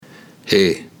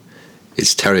Hey,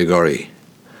 it's Terry Gorry,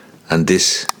 and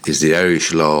this is the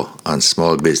Irish Law and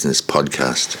Small Business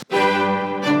podcast.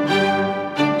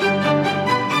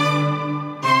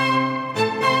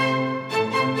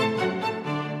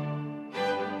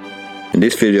 In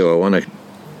this video, I want to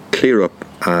clear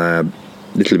up a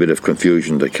little bit of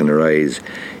confusion that can arise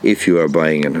if you are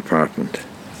buying an apartment.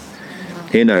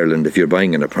 In Ireland, if you're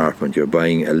buying an apartment, you're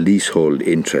buying a leasehold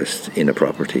interest in a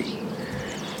property.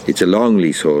 It's a long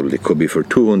leasehold. It could be for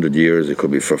 200 years, it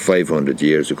could be for 500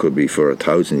 years, it could be for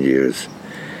 1,000 years.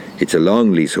 It's a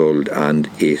long leasehold, and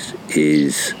it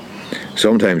is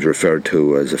sometimes referred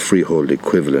to as a freehold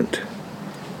equivalent.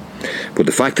 But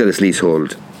the fact that it's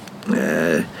leasehold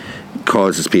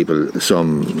causes people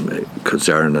some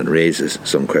concern and raises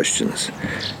some questions.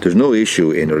 There's no issue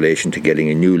in relation to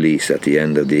getting a new lease at the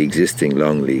end of the existing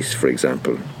long lease, for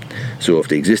example. So if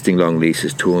the existing long lease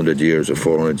is 200 years or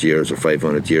 400 years or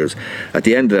 500 years, at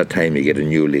the end of that time you get a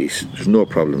new lease. There's no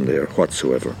problem there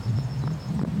whatsoever.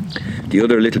 The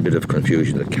other little bit of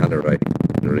confusion that can arise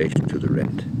in relation to the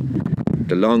rent.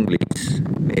 The long lease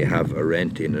may have a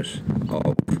rent in it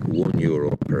of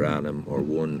 €1 per annum, or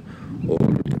one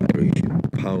old Irish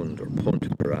pound or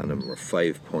punt per annum, or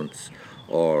 5 punts,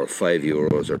 or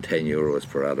 €5 or €10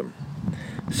 per annum.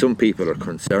 Some people are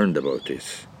concerned about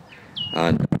this,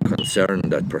 and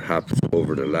concerned that perhaps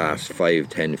over the last 5,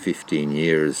 10, 15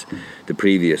 years, the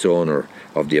previous owner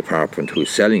of the apartment who's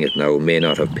selling it now may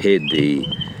not have paid the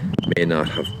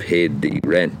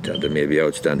rent, and there may be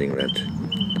outstanding rent.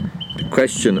 The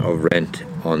question of rent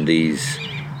on these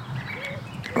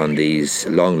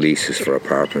long leases for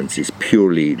apartments is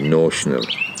purely notional.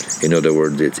 In other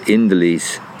words, it's in the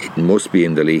lease. It must be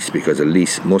in the lease because a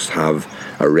lease must have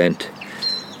a rent.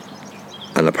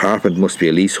 An apartment must be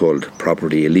a leasehold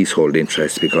property, a leasehold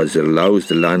interest, because it allows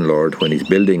the landlord, when he's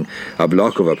building a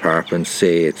block of apartments,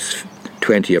 say it's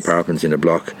 20 apartments in a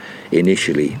block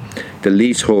initially, the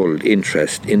leasehold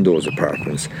interest in those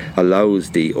apartments allows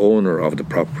the owner of the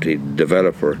property, the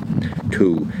developer,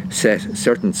 to set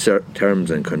certain terms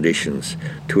and conditions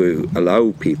to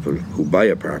allow people who buy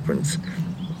apartments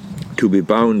to be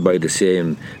bound by the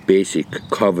same basic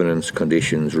covenants,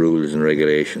 conditions, rules and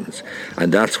regulations.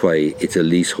 And that's why it's a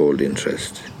leasehold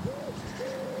interest.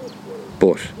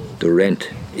 But the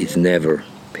rent is never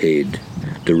paid.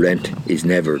 The rent is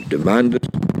never demanded,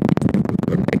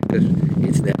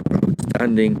 it's never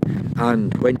outstanding.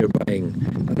 And when you're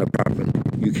buying an apartment,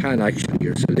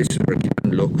 your solicitor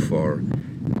can look for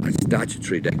a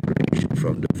statutory declaration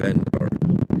from the vendor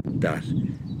that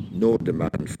no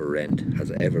demand for rent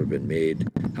has ever been made,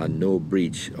 and no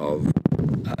breach of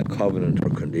a covenant or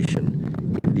condition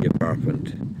in the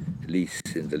apartment lease,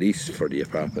 in the lease for the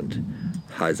apartment,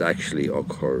 has actually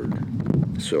occurred.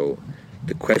 So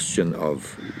the question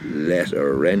of let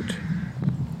or rent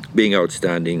being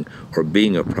outstanding or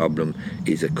being a problem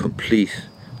is a complete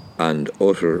and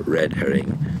utter red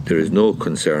herring. There is no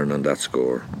concern on that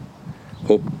score.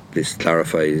 Hope this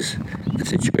clarifies the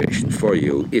situation for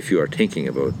you if you are thinking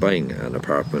about buying an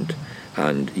apartment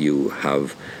and you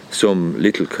have some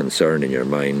little concern in your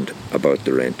mind about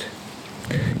the rent.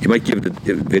 You might give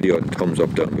the video a thumbs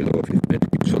up down below if you find it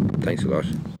useful. Thanks a lot.